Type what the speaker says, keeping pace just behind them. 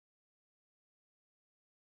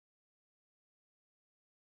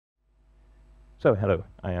So hello,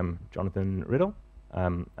 I am Jonathan Riddell,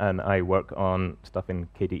 and I work on stuff in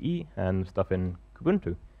KDE and stuff in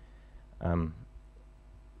Kubuntu.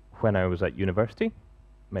 When I was at university,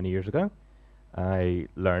 many years ago, I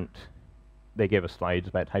learnt, they gave us slides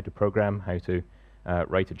about how to program, how to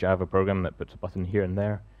write a Java program that puts a button here and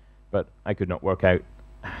there, but I could not work out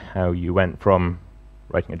how you went from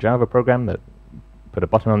writing a Java program that put a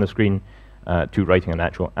button on the screen to writing an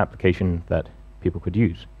actual application that people could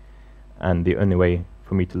use. And the only way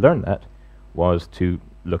for me to learn that was to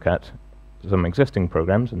look at some existing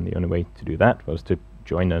programs, and the only way to do that was to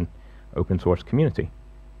join an open source community.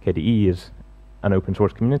 KDE is an open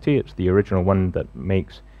source community. It's the original one that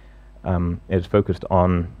makes, is focused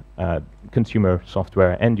on consumer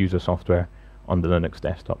software, end user software on the Linux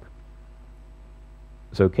desktop.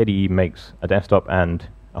 So KDE makes a desktop and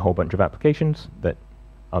a whole bunch of applications that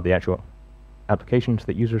are the actual applications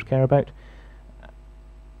that users care about.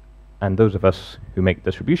 And those of us who make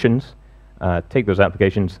distributions take those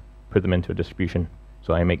applications, put them into a distribution.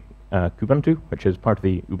 So I make Kubuntu, which is part of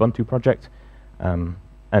the Ubuntu project, and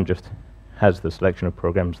just has the selection of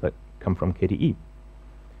programs that come from KDE.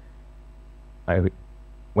 I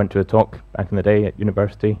went to a talk back in the day at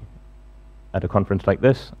university at a conference like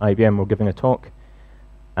this. IBM were giving a talk,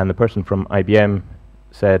 and the person from IBM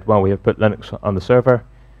said, well, we have put Linux on the server,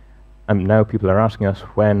 and now people are asking us,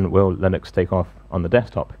 when will Linux take off on the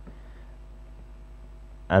desktop?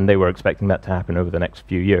 And they were expecting that to happen over the next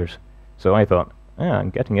few years. So I thought,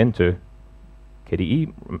 I'm getting into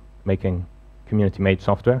KDE, making community-made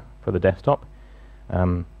software for the desktop.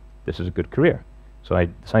 This is a good career. So I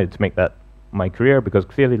decided to make that my career, because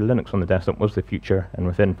clearly Linux on the desktop was the future, and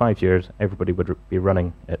within 5 years, everybody would be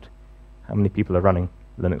running it. How many people are running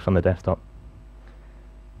Linux on the desktop?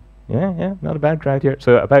 Yeah, not a bad crowd here.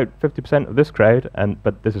 So about 50% of this crowd,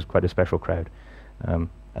 but this is quite a special crowd.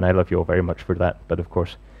 And I love you all very much for that. But of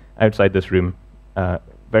course, outside this room,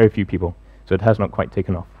 very few people. So it has not quite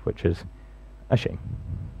taken off, which is a shame.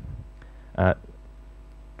 Can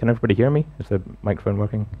everybody hear me? Is the microphone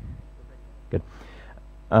working? Good.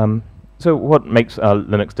 So what makes a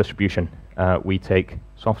Linux distribution? We take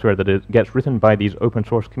software that gets written by these open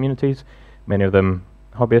source communities, many of them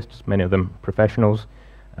hobbyists, many of them professionals,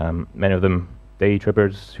 many of them day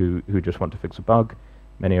trippers who just want to fix a bug,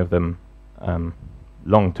 many of them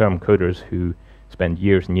long-term coders who spend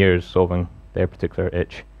years and years solving their particular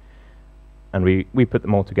itch. And we put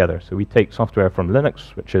them all together. So we take software from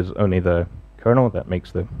Linux, which is only the kernel that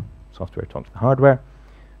makes the software talk to the hardware.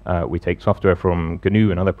 We take software from GNU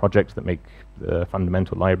and other projects that make the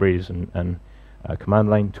fundamental libraries and command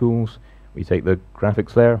line tools. We take the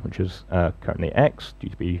graphics layer, which is currently X, due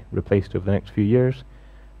to be replaced over the next few years.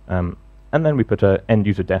 And then we put an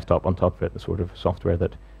end-user desktop on top of it, the sort of software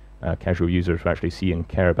that casual users will actually see and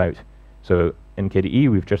care about. So in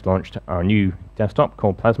KDE, we've just launched our new desktop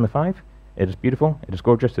called Plasma 5. It is beautiful, it is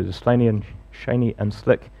gorgeous, it is shiny and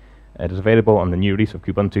slick. It is available on the new release of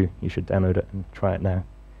Kubuntu. You should download it and try it now.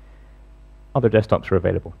 Other desktops are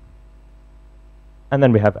available. And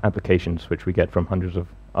then we have applications, which we get from hundreds of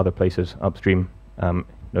other places upstream.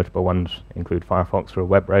 Notable ones include Firefox for a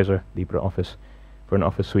web browser, LibreOffice for an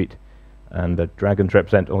office suite, and the dragons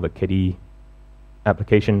represent all the KDE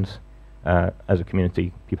applications. As a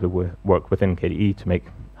community, people work within KDE to make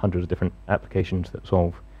hundreds of different applications that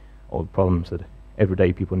solve all the problems that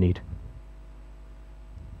everyday people need.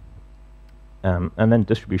 And then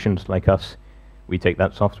distributions like us, we take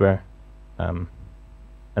that software and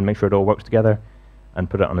make sure it all works together and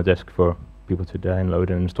put it on a disk for people to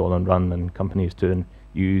download and install and run, and companies to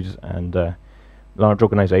use, and large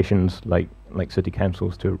organizations like city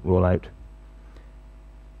councils to roll out.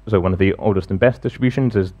 So one of the oldest and best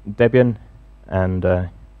distributions is Debian, and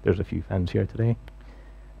there's a few fans here today.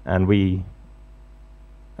 And we,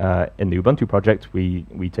 in the Ubuntu project, we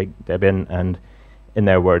take Debian, and in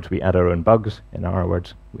their words, we add our own bugs. In our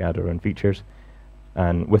words, we add our own features.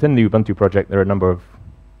 And within the Ubuntu project, there are a number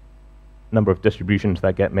of distributions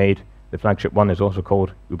that get made. The flagship one is also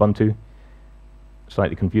called Ubuntu,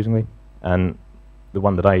 slightly confusingly. And the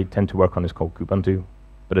one that I tend to work on is called Kubuntu,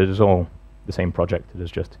 but it is all the same project. It is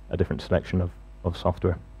just a different selection of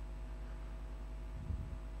software.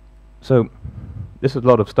 So this is a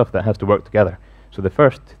lot of stuff that has to work together. So the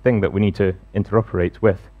first thing that we need to interoperate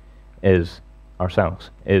with is ourselves,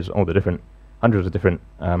 is all the different, hundreds of different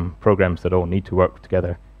programs that all need to work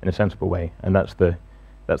together in a sensible way. And that's the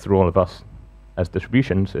role of us as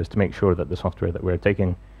distributions, is to make sure that the software that we're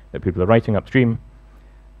taking, that people are writing upstream,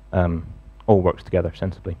 all works together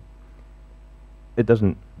sensibly.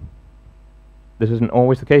 This isn't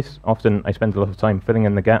always the case. Often I spend a lot of time filling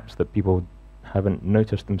in the gaps that people haven't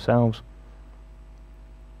noticed themselves.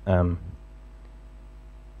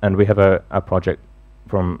 And we have a project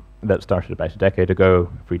that started about a decade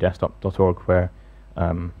ago, freedesktop.org,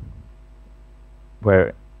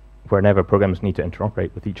 whenever programs need to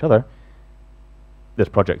interoperate with each other, this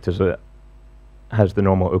project has the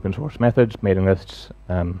normal open source methods, mailing lists,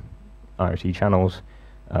 IRC channels,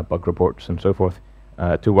 bug reports, and so forth,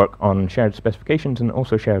 to work on shared specifications and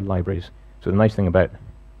also shared libraries. So the nice thing about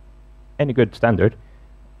any good standard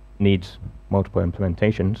needs multiple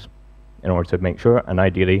implementations in order to make sure, and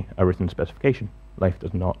ideally a written specification. Life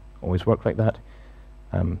does not always work like that.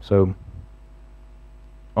 So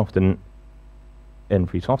often in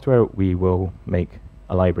free software we will make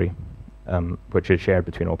a library which is shared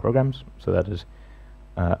between all programs. So that is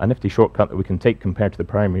a nifty shortcut that we can take compared to the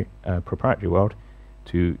primary proprietary world.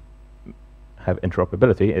 To have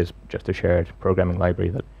interoperability is just a shared programming library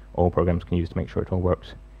that all programs can use to make sure it all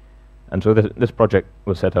works. And so this project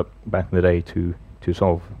was set up back in the day to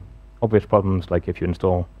solve obvious problems, like if you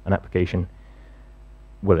install an application,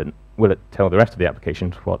 will it tell the rest of the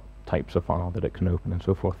applications what types of file that it can open and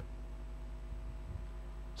so forth.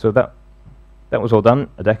 So that was all done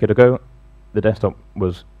a decade ago. The desktop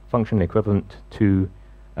was functionally equivalent to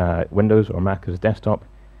Windows or Mac as a desktop,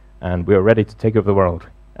 and we were ready to take over the world.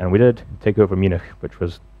 And we did take over Munich, which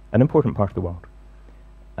was an important part of the world.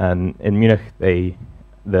 And in Munich, the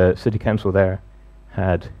city council there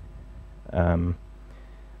had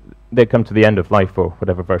they'd come to the end of life for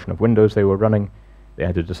whatever version of Windows they were running. They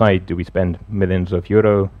had to decide, do we spend millions of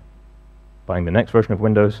euro buying the next version of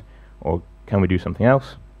Windows, or can we do something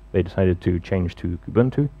else? They decided to change to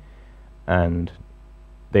Kubuntu, and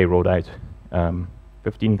they rolled out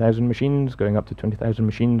 15,000 machines, going up to 20,000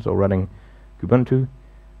 machines, all running Kubuntu.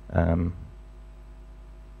 And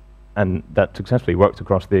that successfully worked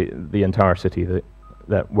across the entire city.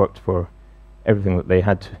 That worked for everything that they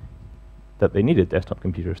had that they needed desktop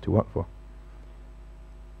computers to work for.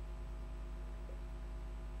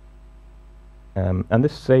 And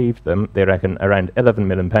this saved them, they reckon, around £11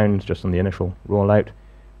 million just on the initial rollout,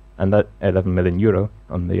 and that €11 million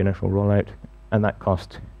on the initial rollout, and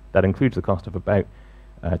that includes the cost of about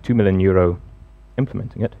 €2 million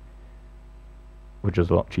implementing it, which is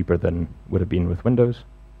a lot cheaper than would have been with Windows.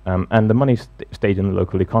 And the money stayed in the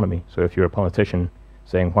local economy. So if you're a politician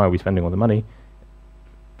saying, why are we spending all the money?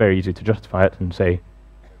 Very easy to justify it and say,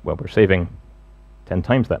 well, we're saving 10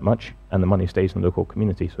 times that much, and the money stays in the local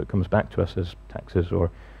community, so it comes back to us as taxes or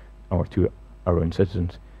to our own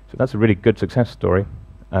citizens. So that's a really good success story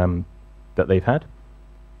that they've had.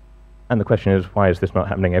 And the question is, why is this not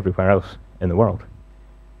happening everywhere else in the world?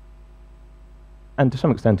 And to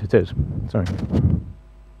some extent it is. Sorry.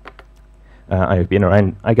 I've been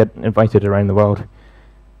around, I get invited around the world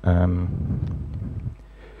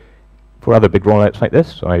for other big rollouts like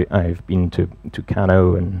this. So I've been to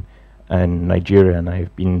Kano and Nigeria, and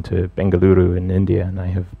I've been to Bengaluru in India, and I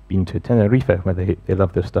have been to Tenerife, where they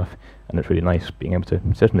love this stuff, and it's really nice being able to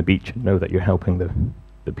sit on the beach and know that you're helping the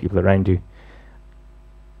people around you.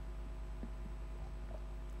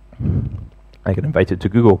 I get invited to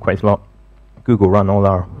Google quite a lot. Google run all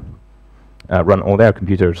their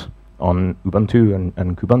computers on Ubuntu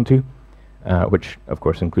and Kubuntu, which of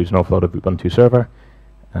course includes an awful lot of Ubuntu server,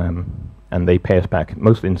 and they pay us back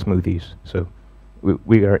mostly in smoothies. So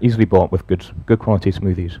we are easily bought with good quality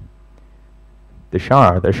smoothies. The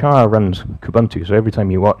Shah runs Kubuntu, so every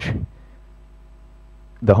time you watch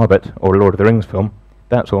The Hobbit or Lord of the Rings film,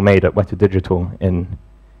 that's all made at Weta Digital in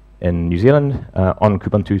New Zealand on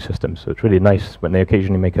Kubuntu systems. So it's really nice when they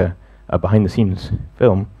occasionally make a behind-the-scenes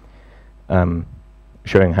film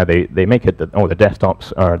showing how they make it, that the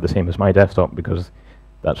desktops are the same as my desktop because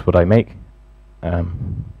that's what I make.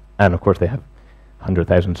 And of course they have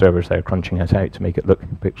 100,000 servers that are crunching it out to make it look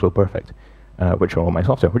pixel perfect, which are all my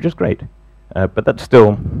software, which is great. But that's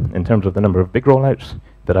still, in terms of the number of big rollouts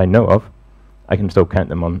that I know of, I can still count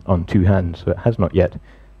them on two hands, so it has not yet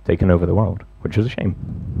taken over the world, which is a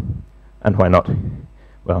shame. And why not?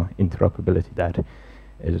 Well, interoperability, Dad,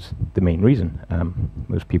 is the main reason.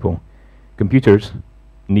 Most computers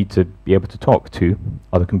need to be able to talk to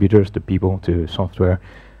other computers, to people, to software,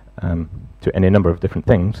 to any number of different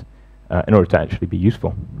things in order to actually be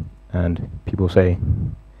useful. And people say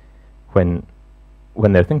when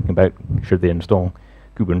they're thinking about should they install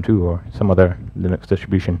Kubuntu or some other Linux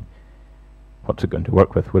distribution, what's it going to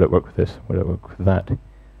work with? Will it work with this? Will it work with that?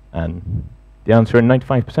 And the answer in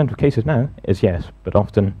 95% of cases now is yes, but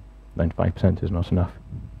often 95% is not enough.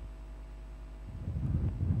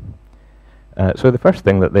 So the first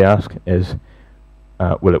thing that they ask is,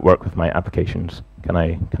 will it work with my applications? Can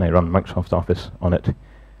I run Microsoft Office on it?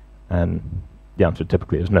 And the answer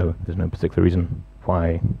typically is no. There's no particular reason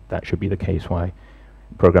why that should be the case, why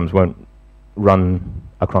programs won't run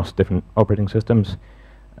across different operating systems.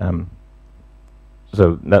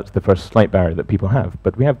 So that's the first slight barrier that people have,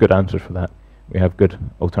 but we have good answers for that. We have good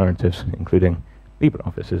alternatives, including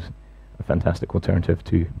LibreOffice is a fantastic alternative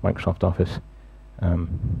to Microsoft Office.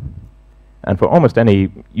 And for almost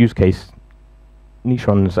any use case, niche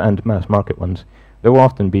ones and mass market ones, there will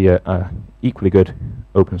often be a equally good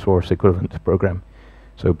open source equivalent program.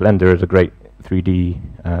 So Blender is a great 3D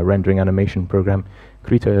rendering animation program.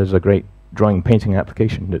 Krita is a great drawing painting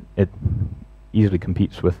application. It easily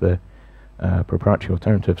competes with the proprietary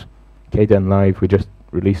alternatives. Kden Live we just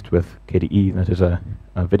released with KDE, that is a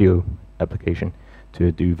video application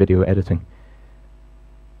to do video editing.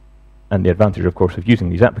 And the advantage, of course, of using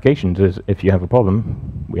these applications is if you have a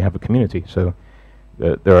problem, we have a community. So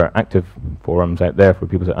there are active forums out there for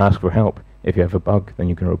people to ask for help. If you have a bug, then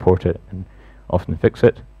you can report it and often fix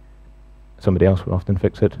it. Somebody else will often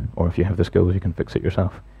fix it, or if you have the skills, you can fix it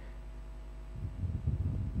yourself.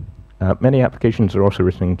 Many applications are also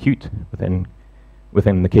written in Qt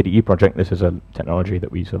within the KDE project. This is a technology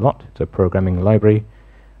that we use a lot. It's a programming library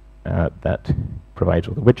that provides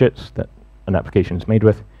all the widgets that an application is made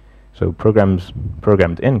with. So programs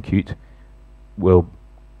programmed in Qt will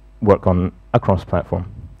work on a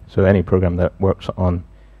cross-platform. So any program that works on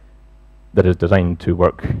that is designed to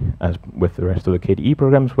work as with the rest of the KDE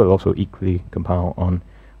programs will also equally compile on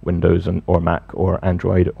Windows or Mac or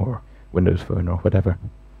Android or Windows Phone or whatever.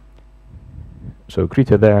 So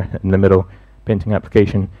Krita there in the middle, painting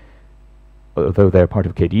application, although they're part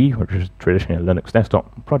of KDE, which is traditionally a Linux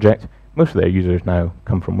desktop project, most of their users now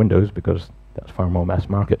come from Windows because that's far more mass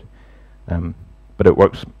market. But it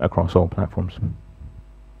works across all platforms.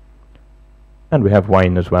 And we have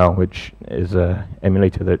Wine as well, which is an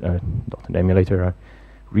emulator that, not an emulator, a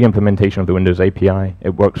re-implementation of the Windows API.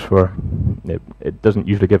 It works for, it doesn't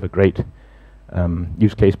usually give a great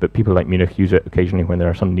use case, but people like Munich use it occasionally when there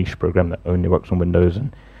are some niche program that only works on Windows,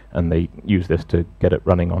 and they use this to get it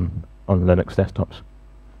running on Linux desktops.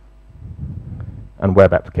 And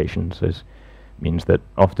web applications means that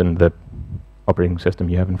often the operating system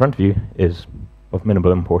you have in front of you is of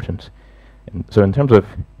minimal importance. So in terms of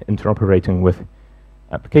interoperating with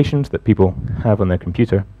applications that people have on their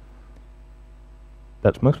computer,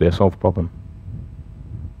 that's mostly a solved problem.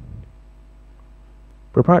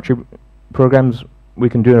 Proprietary programs, we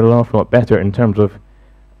can do an awful lot better in terms of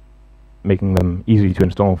making them easy to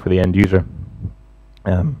install for the end user.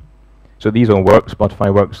 So these all work.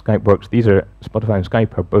 Spotify works, Skype works. Spotify and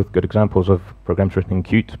Skype are both good examples of programs written in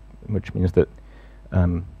Qt, which means that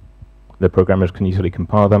the programmers can easily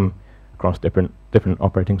compile them across different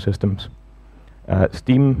operating systems.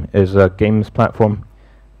 Steam is a games platform,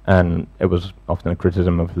 and it was often a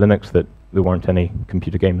criticism of Linux that there weren't any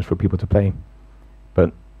computer games for people to play.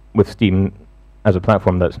 But with Steam as a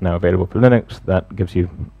platform that's now available for Linux, that gives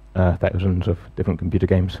you thousands of different computer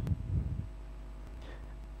games.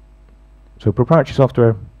 So proprietary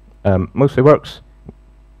software mostly works,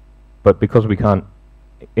 but because we can't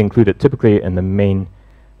include it typically in the main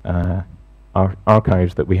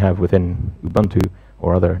archives that we have within Ubuntu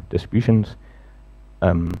or other distributions,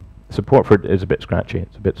 support for it is a bit scratchy,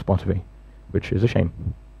 it's a bit spotty, which is a shame.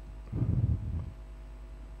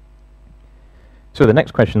 So the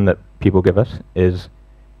next question that people give us is,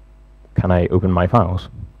 can I open my files?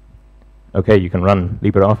 Okay, you can run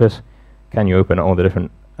LibreOffice. Can you open all the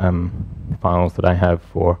different files that I have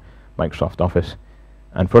for Microsoft Office?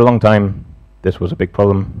 And for a long time, this was a big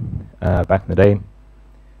problem back in the day.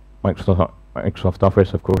 Microsoft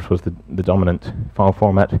Office, of course, was the dominant file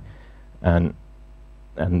format, and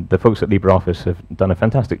the folks at LibreOffice have done a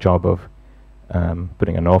fantastic job of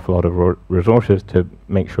putting an awful lot of resources to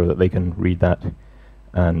make sure that they can read that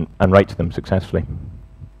and write to them successfully.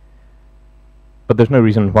 But there's no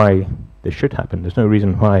reason why this should happen. There's no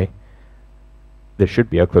reason why this should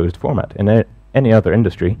be a closed format. In any other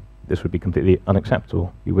industry, this would be completely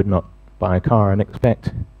unacceptable. You would not buy a car and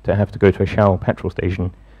expect to have to go to a Shell petrol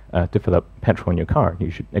station to fill up petrol in your car.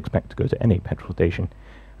 You should expect to go to any petrol station.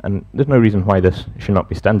 And there's no reason why this should not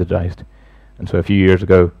be standardized. And so a few years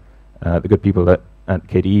ago, the good people at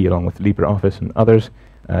KDE, along with LibreOffice and others,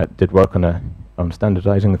 did work on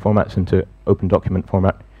standardizing the formats into open document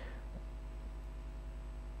format,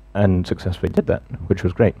 and successfully did that, which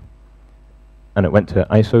was great. And it went to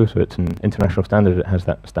ISO, so it's an international standard. It has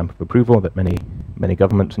that stamp of approval that many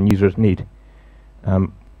governments and users need.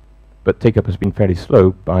 But take-up has been fairly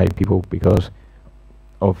slow by people because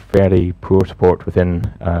of fairly poor support within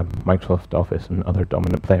Microsoft Office and other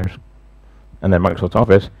dominant players. And then Microsoft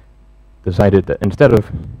Office decided that instead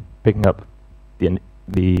of picking up the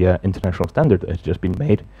the international standard that has just been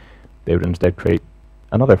made, they would instead create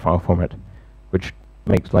another file format, which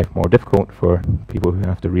makes life more difficult for people who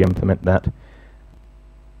have to re-implement that.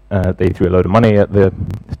 They threw a load of money at the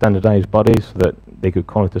standardized bodies so that they could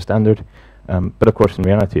call it a standard, but of course in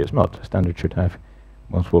reality it's not. A standard should have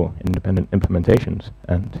multiple independent implementations,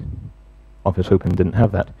 and Office Open didn't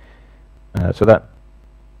have that. So that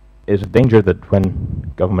is a danger, that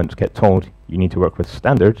when governments get told you need to work with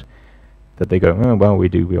standards, that they go, oh, well,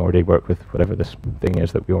 we already work with whatever this thing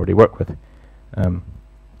is that we already work with.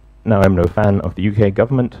 Now, I'm no fan of the UK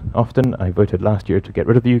government often. I voted last year to get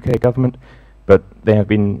rid of the UK government, but they have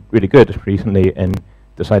been really good recently in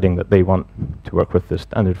deciding that they want to work with the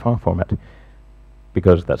standard file format,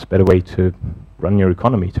 because that's a better way to run your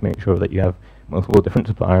economy, to make sure that you have multiple different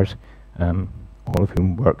suppliers, all of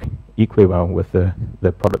whom work equally well with the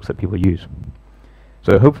products that people use.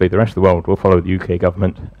 So hopefully the rest of the world will follow the UK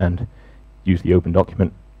government and use the open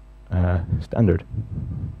document standard.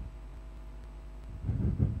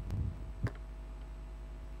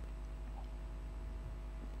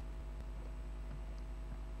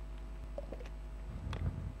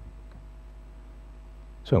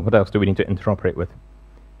 So what else do we need to interoperate with?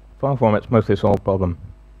 File formats mostly solve the problem,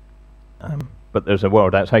 but there's a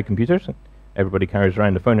world outside computers. Everybody carries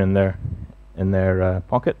around a phone in their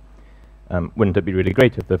pocket. Wouldn't it be really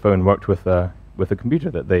great if the phone worked with a computer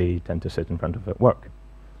that they tend to sit in front of at work?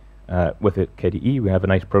 With KDE, we have a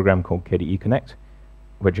nice program called KDE Connect,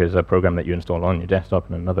 which is a program that you install on your desktop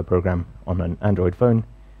and another program on an Android phone,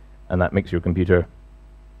 and that makes your computer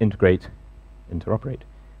interoperate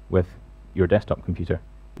with your desktop computer.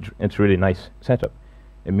 It's a really nice setup.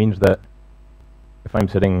 It means that if I'm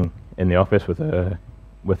sitting in the office with a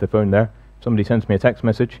phone there, somebody sends me a text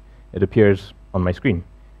message, it appears on my screen.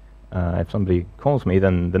 If somebody calls me,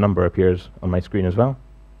 then the number appears on my screen as well.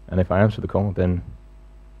 And if I answer the call, then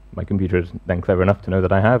my computer is then clever enough to know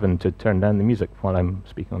that I have and to turn down the music while I'm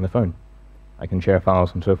speaking on the phone. I can share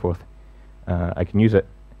files and so forth. I can use it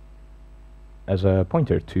as a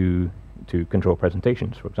pointer to control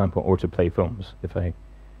presentations, for example, or to play films. If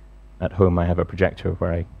at home I have a projector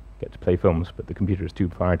where I get to play films, but the computer is too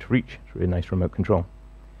far to reach, it's really nice remote control.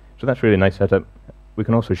 So that's really nice setup. We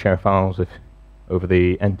can also share files over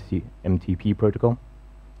the MTP protocol.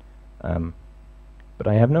 But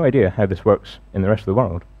I have no idea how this works in the rest of the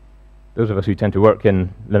world. Those of us who tend to work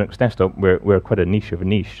in Linux desktop, we're quite a niche of a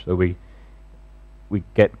niche, so we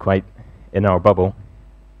get quite in our bubble,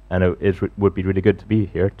 and it would be really good to be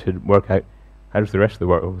here to work out how does the rest of the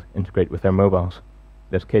world integrate with their mobiles.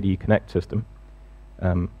 This KDE Connect system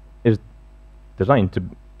is designed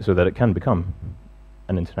so that it can become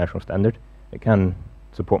an international standard. It can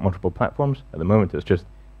support multiple platforms. At the moment it's just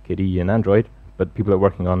KDE and Android, but people are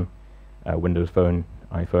working on Windows Phone,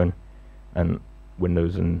 iPhone, and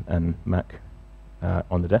Windows and Mac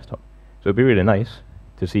on the desktop. So it'd be really nice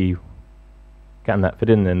to see, can that fit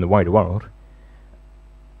in the wider world,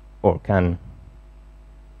 or can,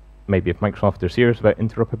 maybe if Microsoft are serious about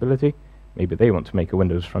interoperability, maybe they want to make a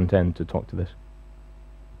Windows front end to talk to this.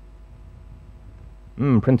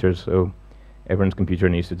 Printers, so everyone's computer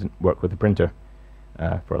needs to work with a printer.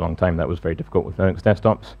 For a long time that was very difficult with Linux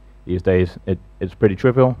desktops. These days it's pretty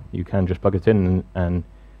trivial. You can just plug it in and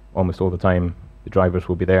almost all the time the drivers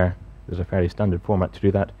will be there. There's a fairly standard format to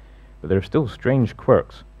do that. But there are still strange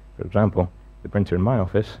quirks. For example, the printer in my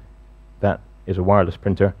office, that is a wireless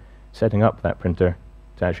printer. Setting up that printer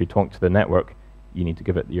to actually talk to the network, you need to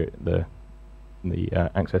give it the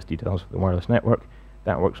access details for the wireless network.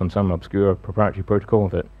 That works on some obscure proprietary protocol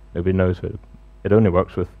that nobody knows. It only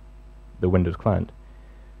works with the Windows client.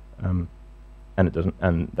 And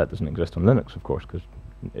that doesn't exist on Linux, of course, because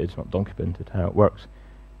it's not documented how it works.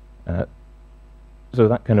 So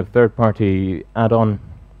that kind of third-party add-on,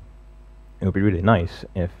 it would be really nice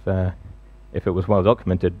if it was well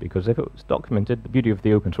documented, because if it was documented, the beauty of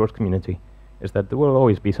the open source community is that there will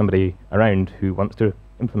always be somebody around who wants to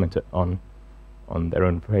implement it on their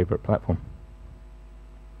own favorite platform.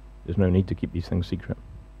 There's no need to keep these things secret.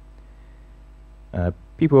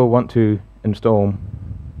 People want to install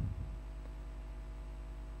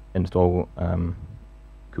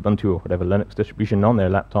Kubuntu or whatever Linux distribution on their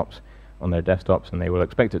laptops, on their desktops, and they will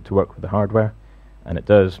expect it to work with the hardware, and it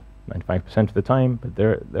does 95% of the time, but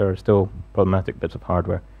there are still problematic bits of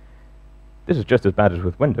hardware. This is just as bad as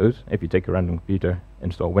with Windows. If you take a random computer,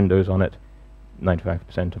 install Windows on it,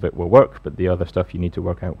 95% of it will work, but the other stuff you need to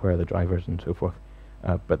work out where are the drivers and so forth.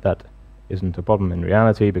 But that isn't a problem in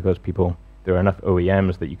reality, because there are enough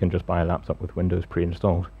OEMs that you can just buy a laptop with Windows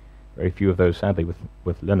pre-installed. Very few of those, sadly,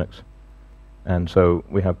 with Linux. And so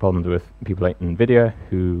we have problems with people like NVIDIA,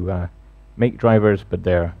 who make drivers, but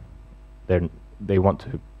they want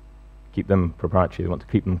to keep them proprietary. They want to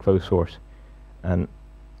keep them closed source, and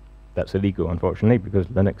that's illegal, unfortunately, because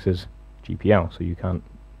Linux is GPL, so you can't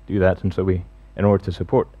do that. And so in order to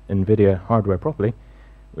support NVIDIA hardware properly,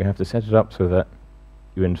 we have to set it up so that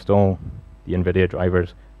you install the NVIDIA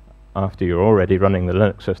drivers after you're already running the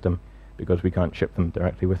Linux system, because we can't ship them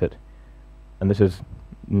directly with it. And this is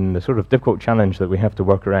the sort of difficult challenge that we have to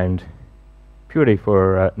work around, purely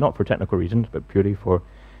for not for technical reasons, but purely for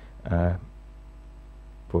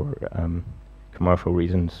commercial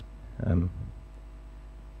reasons,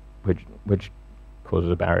 which causes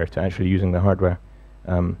a barrier to actually using the hardware.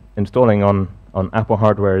 Installing on Apple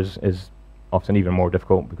hardware is often even more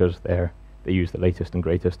difficult, because they use the latest and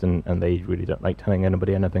greatest, and they really don't like telling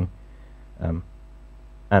anybody anything.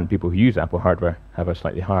 And people who use Apple hardware have a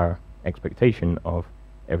slightly higher expectation of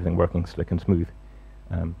everything working slick and smooth.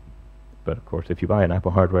 But of course, if you buy an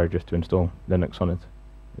Apple hardware just to install Linux on it,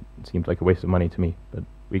 it seems like a waste of money to me, but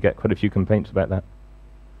we get quite a few complaints about that.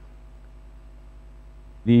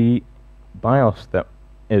 The BIOS that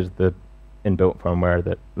is the inbuilt firmware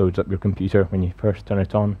that loads up your computer when you first turn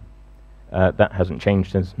it on, that hasn't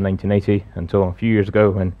changed since 1980, until a few years ago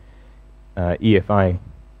when EFI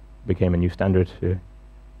became a new standard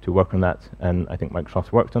to work on that, and I think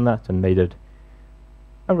Microsoft worked on that, and they did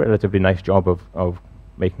a relatively nice job of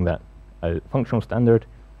making that a functional standard,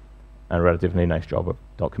 and a relatively nice job of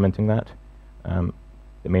documenting that.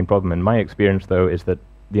 The main problem in my experience, though, is that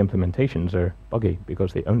the implementations are buggy,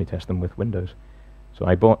 because they only test them with Windows. So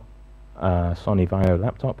I bought a Sony Vaio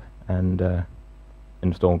laptop and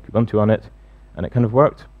installed Kubuntu on it, and it kind of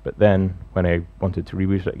worked, but then when I wanted to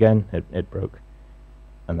reboot it again, it broke.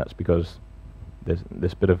 And that's because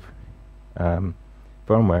this bit of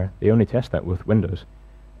firmware, they only test that with Windows.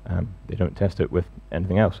 They don't test it with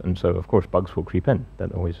anything else, and so of course bugs will creep in.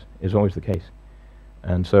 That is always the case.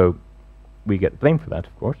 And so we get blamed for that,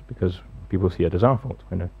 of course, because people see it as our fault,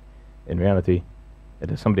 when in reality it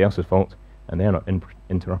is somebody else's fault, and they're not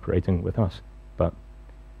interoperating with us. But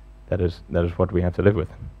that is what we have to live with.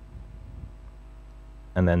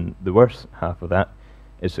 And then the worst half of that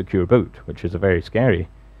is secure boot, which is a very scary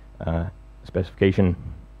specification,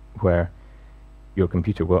 where your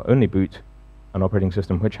computer will only boot an operating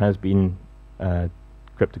system which has been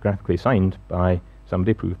cryptographically signed by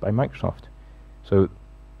somebody approved by Microsoft. So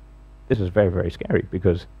this is very, very scary,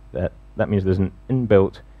 because that means there's an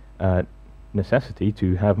inbuilt necessity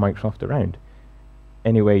to have Microsoft around.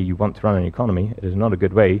 Any way you want to run an economy, it is not a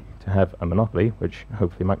good way to have a monopoly, which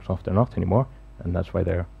hopefully Microsoft are not anymore, and that's why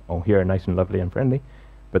they're all here, nice and lovely and friendly.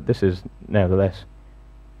 But this is nevertheless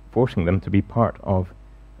forcing them to be part of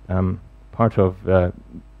the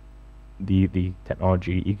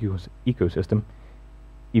technology ecosystem.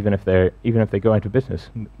 Even if they go out of business,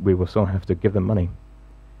 we will still have to give them money.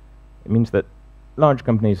 It means that large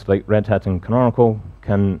companies like Red Hat and Canonical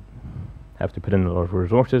can have to put in a lot of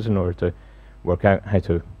resources in order to work out how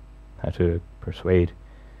to persuade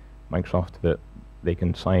Microsoft that they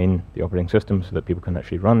can sign the operating system so that people can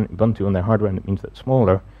actually run Ubuntu on their hardware. And it means that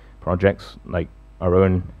smaller projects like our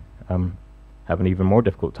own have an even more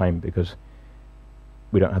difficult time, because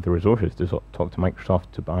we don't have the resources to talk to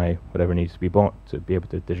Microsoft to buy whatever needs to be bought to be able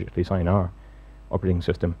to digitally sign our operating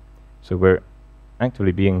system. So we're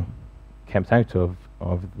actively being kept out of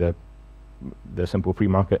the simple free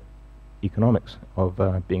market economics of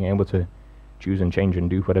being able to choose and change and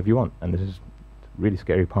do whatever you want. And this is a really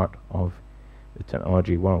scary part of the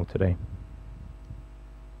technology world today.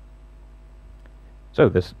 So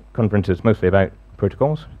this conference is mostly about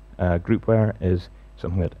protocols. Groupware is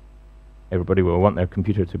something that everybody will want their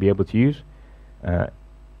computer to be able to use.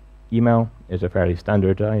 Email is a fairly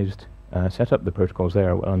standardized setup. The protocols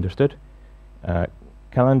there are well understood.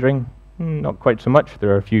 Calendaring, not quite so much.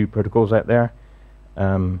 There are a few protocols out there.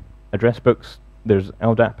 Address books, there's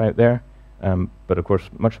LDAP out there, but of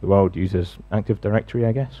course much of the world uses Active Directory,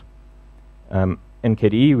 I guess. In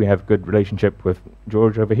KDE, we have good relationship with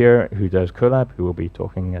George over here, who does Colab, who will be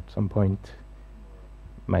talking at some point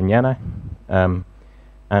mañana.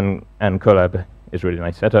 And Colab is really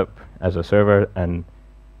nice setup as a server, and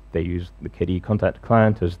they use the KDE Contact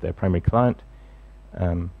client as their primary client.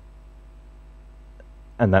 And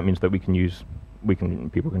that means that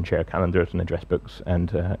people can share calendars and address books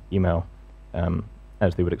and email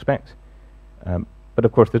as they would expect. But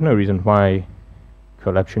of course, there's no reason why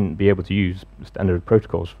Colab shouldn't be able to use standard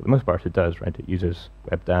protocols. For the most part, it does, right? It uses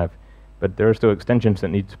WebDAV, but there are still extensions that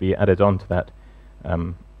need to be added on to that,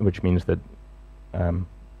 which means that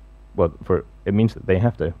it means that they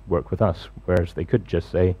have to work with us, whereas they could just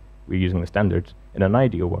say we're using the standards. In an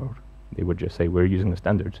ideal world, They would just say, we're using the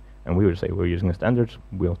standards, and we would say, we're using the standards,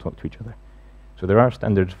 we'll talk to each other. So there are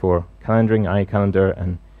standards for calendaring, iCalendar,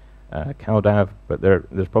 and CalDAV, but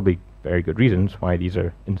there's probably very good reasons why these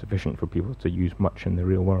are insufficient for people to use much in the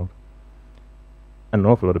real world. And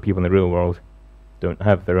an awful lot of people in the real world don't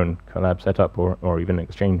have their own collab setup or even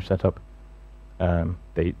Exchange setup.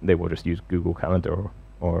 They will just use Google Calendar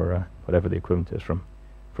or whatever the equivalent is from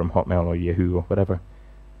Hotmail or Yahoo or whatever.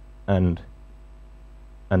 And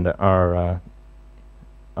our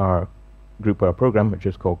group, our program, which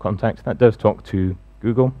is called Contact, that does talk to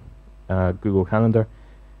Google Calendar,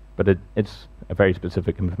 but it's a very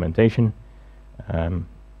specific implementation.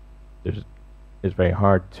 It's very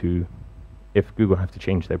hard to, if Google have to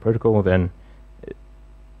change their protocol, then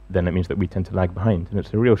it means that we tend to lag behind, and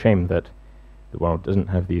it's a real shame that the world doesn't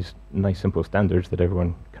have these nice simple standards that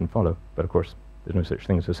everyone can follow. But of course, there's no such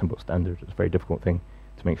thing as a simple standard. It's a very difficult thing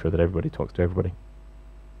to make sure that everybody talks to everybody.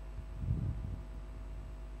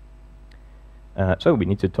 So we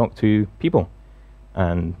need to talk to people,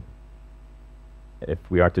 and if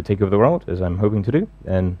we are to take over the world, as I'm hoping to do,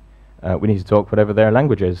 then we need to talk whatever their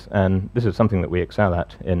language is, and this is something that we excel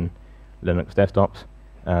at in Linux desktops,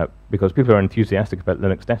 because people are enthusiastic about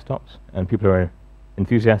Linux desktops, and people are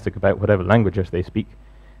enthusiastic about whatever languages they speak.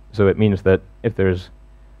 So it means that if there's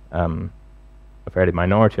a fairly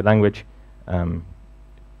minority language,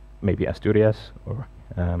 maybe Asturias or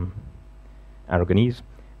Aragonese,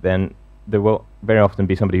 then there will very often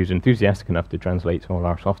be somebody who's enthusiastic enough to translate all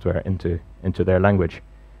our software into their language.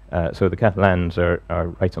 So the Catalans are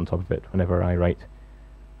right on top of it. Whenever I write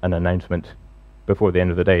an announcement before the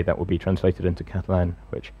end of the day, that will be translated into Catalan,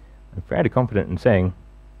 which I'm fairly confident in saying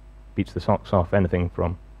beats the socks off anything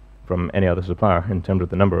from any other supplier in terms of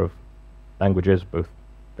the number of languages, both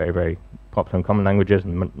very, very popular and common languages,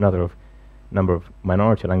 and number of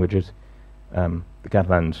minority languages. The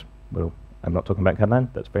Catalans, well, I'm not talking about Catalan,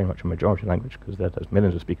 that's very much a majority language because that has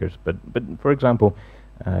millions of speakers, but for example,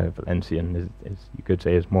 Valencian is you could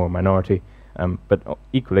say is more minority, but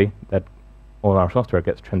equally that all our software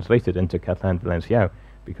gets translated into Catalan Valenciano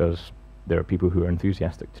because there are people who are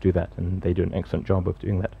enthusiastic to do that, and they do an excellent job of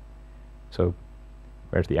doing that. So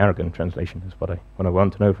where's the Aragon translation is what I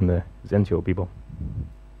want to know from the Zentio people.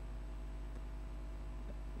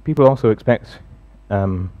 People also expect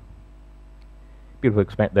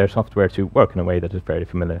their software to work in a way that is very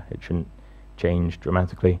familiar. It shouldn't change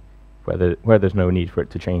dramatically where there's no need for it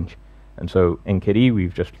to change. And so in KDE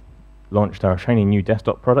we've just launched our shiny new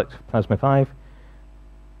desktop product, Plasma 5.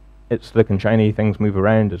 It's slick and shiny, things move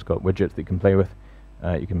around, it's got widgets that you can play with,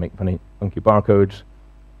 you can make funky barcodes,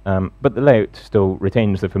 but the layout still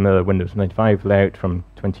retains the familiar Windows 95 layout from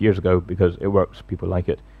 20 years ago because it works, people like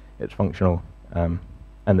it, it's functional, and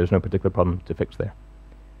there's no particular problem to fix there.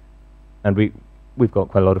 And we've got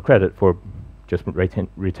quite a lot of credit for just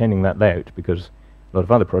retaining that layout because a lot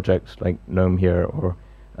of other projects like GNOME here or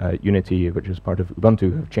Unity, which is part of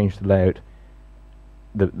Ubuntu, have changed the layout,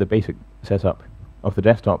 the basic setup of the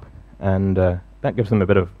desktop, and that gives them a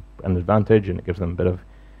bit of an advantage, and it gives them a bit of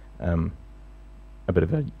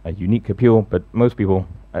a unique appeal. But most people,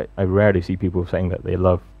 I rarely see people saying that they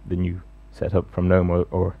love the new setup from GNOME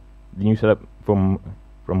or the new setup from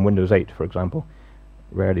Windows 8, for example.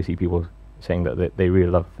 Rarely see people saying that they really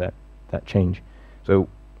love that change. So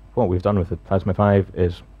what we've done with the Plasma 5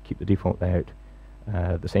 is keep the default layout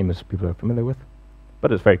the same as people are familiar with,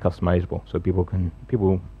 but it's very customizable. So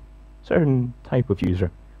certain type of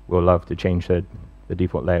user will love to change the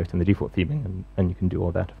default layout and the default theming, and you can do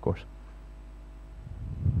all that, of course.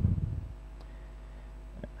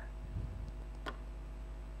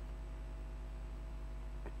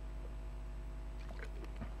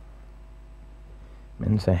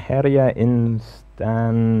 Mensajeria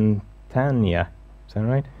instantánea, is that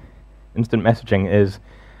right? Instant messaging is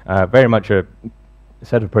very much a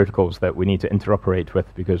set of protocols that we need to interoperate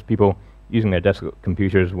with because people using their desktop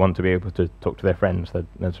computers want to be able to talk to their friends.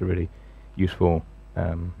 That's a really useful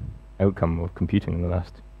outcome of computing in the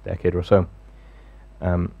last decade or so.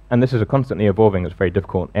 And this is a constantly evolving, it's a very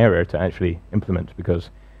difficult area to actually implement because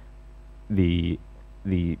the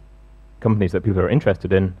companies that people are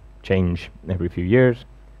interested in change every few years.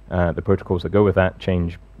 The protocols that go with that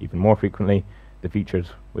change even more frequently. The features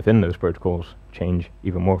within those protocols change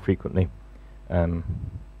even more frequently.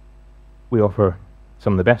 We offer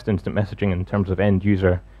some of the best instant messaging in terms of end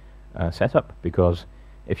user setup because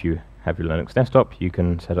if you have your Linux desktop, you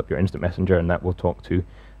can set up your instant messenger and that will talk to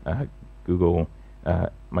Google,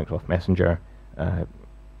 Microsoft Messenger,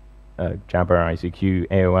 Jabber, ICQ,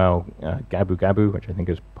 AOL, Gabu Gabu, which I think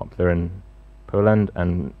is popular in Poland,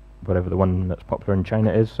 and whatever the one that's popular in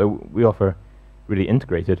China is. So we offer really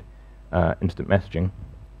integrated instant messaging.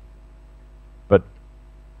 But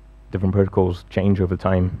different protocols change over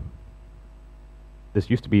time. This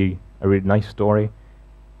used to be a really nice story.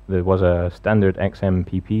 There was a standard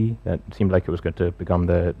XMPP that seemed like it was going to become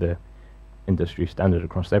the industry standard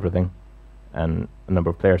across everything, and a number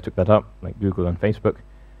of players took that up, like Google and Facebook,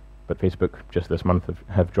 but Facebook just this month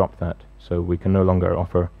have dropped that, so we can no longer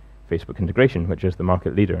offer Facebook integration, which is the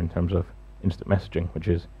market leader in terms of instant messaging, which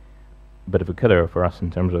is a bit of a killer for us in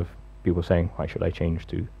terms of people saying, why should I change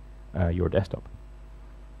to your desktop?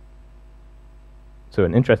 So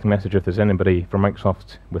an interesting message, if there's anybody from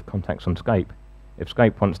Microsoft with contacts on Skype, if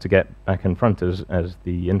Skype wants to get back in front as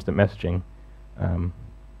the instant messaging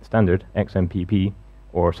standard, XMPP,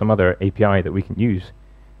 or some other API that we can use,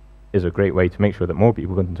 is a great way to make sure that more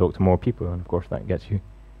people can talk to more people, and of course that gets you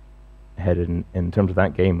ahead in terms of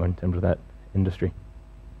that game, or in terms of that industry.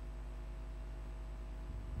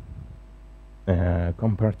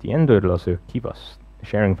 Compartiendo los archivos,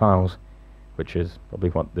 sharing files, which is probably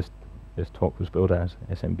what this talk was billed as,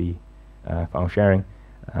 SMB file sharing.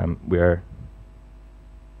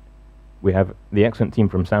 We have the excellent team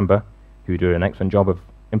from Samba who do an excellent job of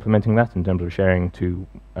implementing that in terms of sharing to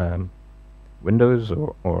Windows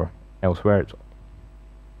or elsewhere. It's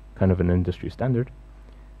kind of an industry standard.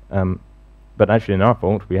 But actually in our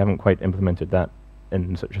fault, we haven't quite implemented that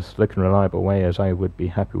in such a slick and reliable way as I would be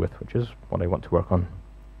happy with, which is what I want to work on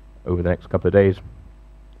over the next couple of days,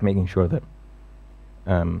 making sure that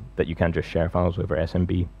that you can't just share files over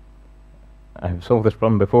SMB. I have solved this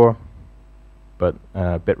problem before, but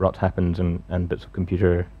bit rot happens and bits of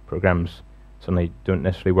computer programs suddenly don't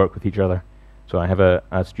necessarily work with each other. So I have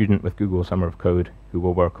a student with Google Summer of Code who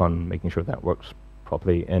will work on making sure that works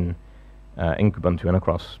properly in Kubuntu and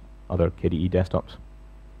across other KDE desktops.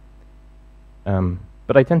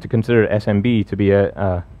 But I tend to consider SMB to be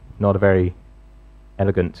not a very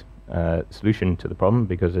elegant solution to the problem,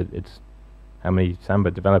 because it's how many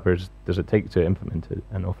Samba developers does it take to implement it?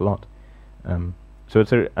 An awful lot. So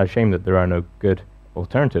it's a shame that there are no good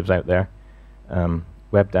alternatives out there.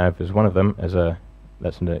 WebDAV is one of them,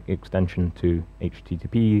 that's an extension to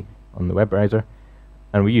HTTP on the web browser,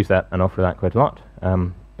 and we use that and offer that quite a lot.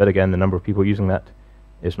 But again, the number of people using that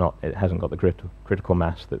is not, it hasn't got the critical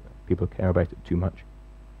mass that people care about it too much.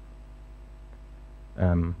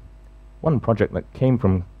 One project that came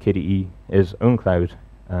from KDE is OwnCloud.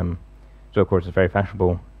 So of course it's very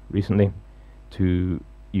fashionable recently to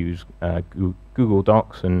use Google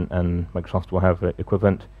Docs, and Microsoft will have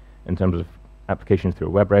equivalent in terms of applications through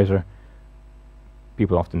a web browser.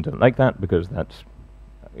 People often don't like that because that's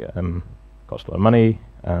costs a lot of money.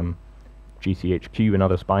 GCHQ and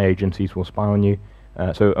other spy agencies will spy on you.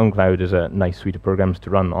 So OwnCloud is a nice suite of programs to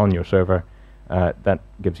run on your server that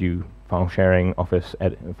gives you file sharing, Office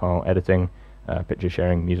file editing, picture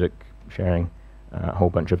sharing, music sharing, a whole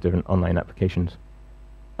bunch of different online applications.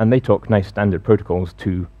 And they talk nice standard protocols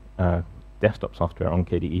to desktop software on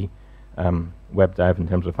KDE. WebDAV in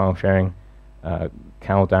terms of file sharing.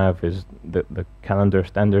 CalDAV is the calendar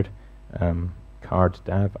standard.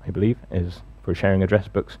 CardDAV, I believe, is for sharing address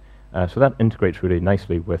books. So that integrates really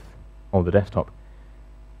nicely with all the desktop.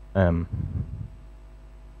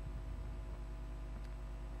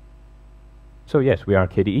 So yes, we are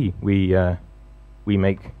KDE. We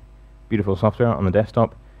make beautiful software on the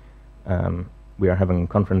desktop. We are having a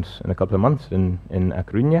conference in a couple of months in A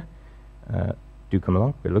Coruña. Do come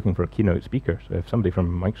along. We're looking for a keynote speaker, so if somebody from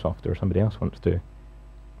Microsoft or somebody else wants to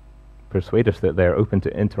persuade us that they're open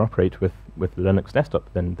to interoperate with Linux desktop,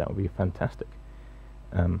 then that would be fantastic.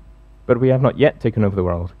 But we have not yet taken over the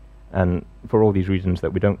world, and for all these reasons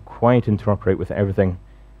that we don't quite interoperate with everything,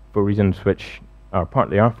 for reasons which are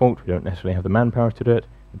partly our fault. We don't necessarily have the manpower to do it,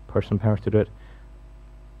 the person power to do it,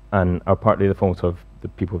 and are partly the fault of the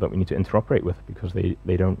people that we need to interoperate with, because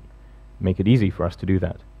they don't make it easy for us to do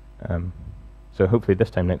that. So hopefully this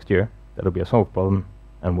time next year, that'll be a solved problem,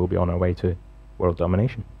 and we'll be on our way to world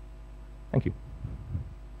domination. Thank you.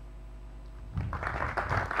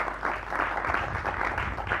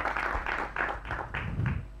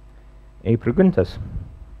 Preguntas?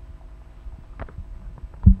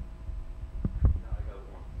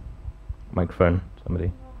 Microphone,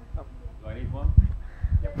 somebody. Oh. Do I need one?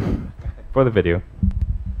 Yep. For the video.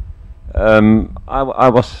 I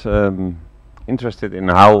was interested in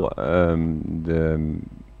how the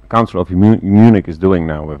Council of Munich is doing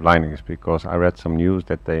now with Linux, because I read some news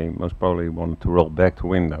that they most probably want to roll back to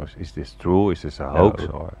Windows. Is this true? Is this a hoax?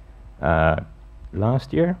 Or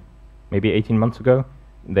last year, maybe 18 months ago,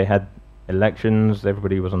 they had elections,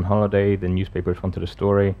 everybody was on holiday, the newspapers wanted a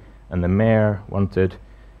story, and the mayor wanted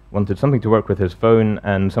something to work with his phone,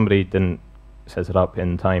 and somebody didn't set it up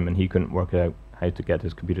in time, and he couldn't work out how to get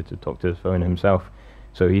his computer to talk to his phone himself.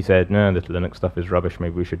 So he said, no, this Linux stuff is rubbish,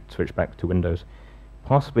 maybe we should switch back to Windows.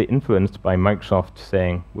 Possibly influenced by Microsoft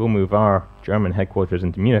saying, we'll move our German headquarters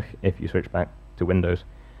into Munich if you switch back to Windows.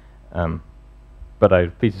 But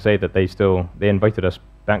I'm pleased to say that they invited us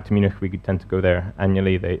back to Munich. We could tend to go there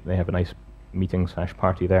annually. They have a nice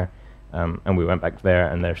meeting/party there. And we went back there,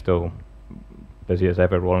 and they're still busy as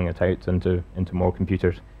ever, rolling it out into more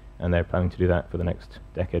computers, and they're planning to do that for the next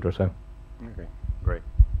decade or so. Okay, great.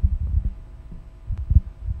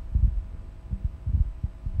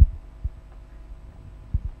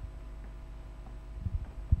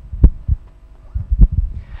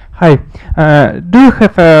 Hi. Do you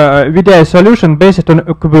have a VDI solution based on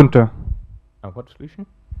Kubuntu? What solution?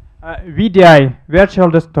 VDI,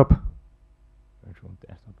 Virtual Desktop. Virtual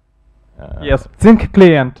Desktop. Yes, Think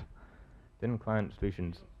Client. Thin Client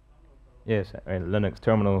Solutions. Yes, Linux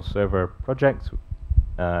Terminal Server Project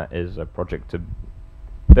is a project to...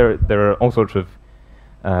 There are all sorts of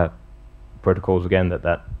protocols, again,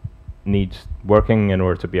 that needs working in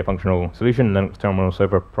order to be a functional solution. Linux Terminal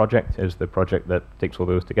Server Project is the project that takes all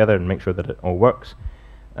those together and makes sure that it all works.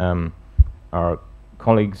 Our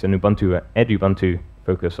colleagues in Ubuntu at Edubuntu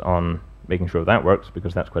focus on making sure that works,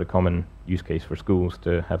 because that's quite a common use case for schools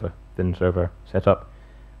to have a thin server set up.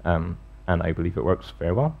 And I believe it works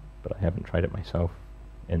very well, but I haven't tried it myself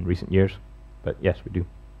in recent years. But yes, we do.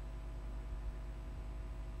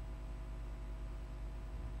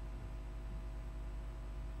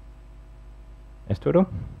 ¿Es todo?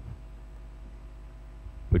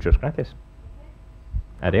 Muchas gracias.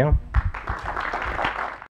 Adiós.